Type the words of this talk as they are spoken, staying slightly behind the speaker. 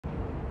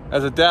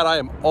As a dad, I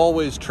am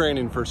always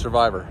training for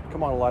Survivor.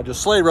 Come on, Elijah,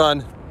 sleigh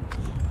run.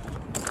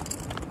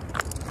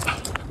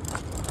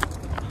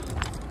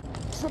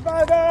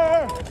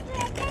 Survivor!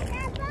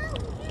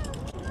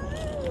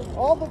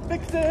 All the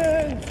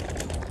fixins!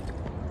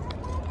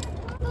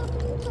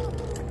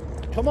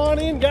 Come on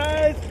in,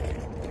 guys!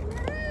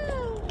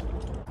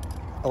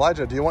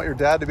 Elijah, do you want your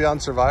dad to be on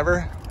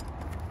Survivor?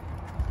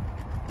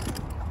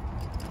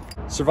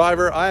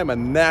 Survivor, I am a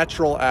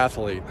natural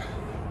athlete.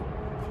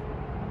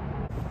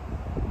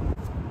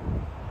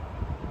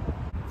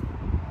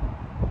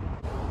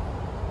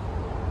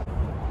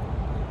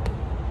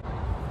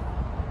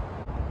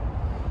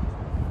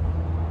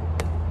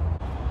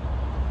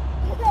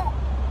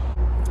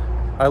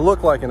 I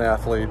look like an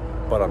athlete,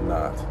 but I'm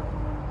not.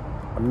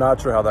 I'm not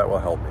sure how that will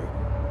help me.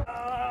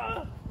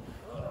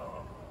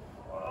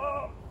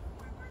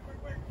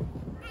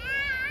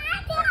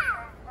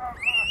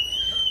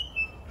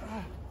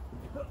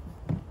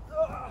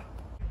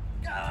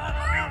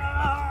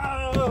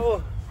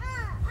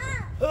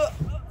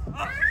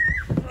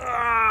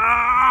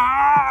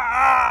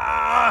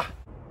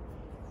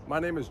 My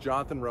name is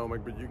Jonathan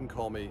Romig, but you can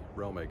call me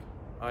Romig.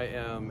 I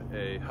am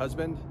a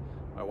husband.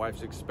 My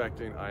wife's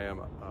expecting. I am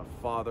a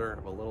father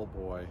of a little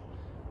boy,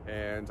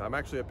 and I'm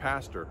actually a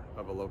pastor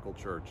of a local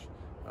church,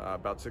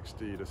 about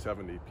 60 to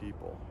 70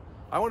 people.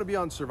 I want to be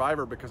on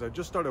Survivor because I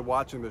just started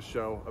watching this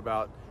show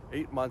about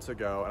 8 months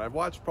ago, and I've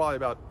watched probably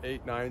about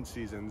 8-9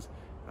 seasons.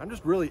 I'm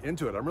just really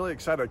into it. I'm really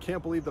excited. I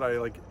can't believe that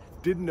I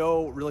didn't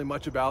know really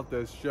much about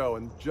this show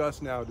and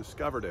just now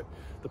discovered it.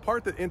 The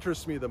part that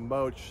interests me the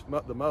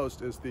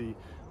most is the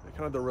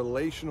kind of the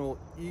relational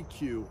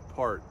EQ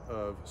part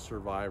of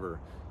Survivor.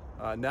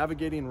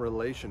 Navigating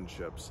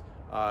relationships,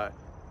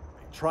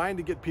 trying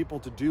to get people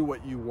to do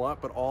what you want,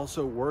 but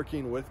also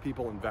working with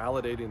people and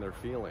validating their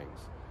feelings.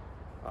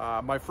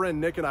 My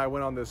friend Nick and I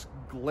went on this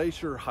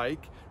glacier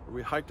hike where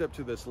we hiked up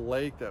to this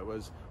lake that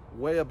was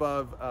way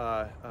above,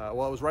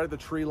 well, it was right at the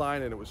tree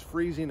line, and it was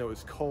freezing, it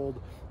was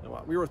cold. And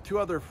we were with 2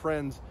 other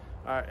friends,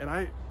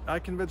 and I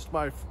convinced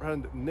my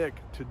friend Nick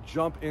to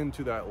jump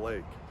into that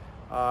lake.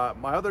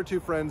 My other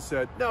 2 friends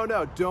said, no,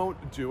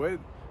 don't do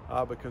it.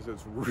 Because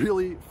it's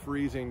really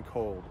freezing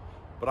cold.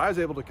 But I was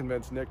able to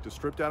convince Nick to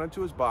strip down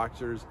into his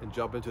boxers and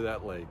jump into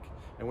that lake.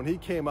 And when he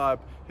came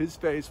up, his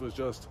face was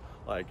just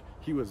like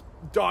he was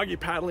doggy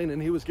paddling,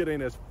 and he was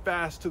getting as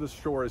fast to the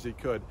shore as he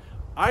could.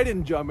 I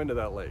didn't jump into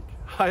that lake.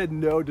 I had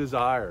no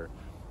desire.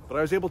 But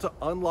I was able to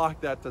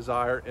unlock that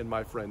desire in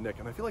my friend Nick.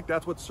 And I feel like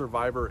that's what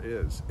Survivor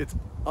is. It's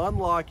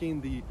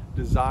unlocking the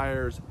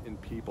desires in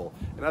people.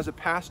 And as a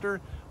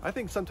pastor, I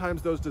think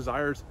sometimes those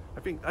desires, I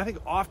think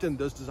often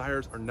those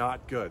desires are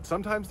not good.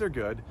 Sometimes they're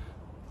good,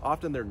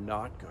 often they're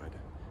not good.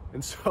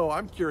 And so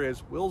I'm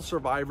curious, will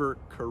Survivor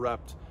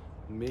corrupt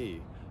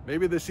me?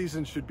 Maybe the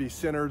season should be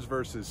sinners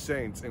versus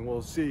saints, and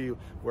we'll see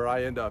where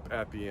I end up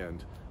at the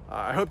end.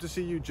 I hope to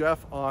see you,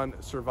 Jeff, on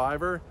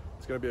Survivor.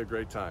 It's gonna be a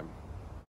great time.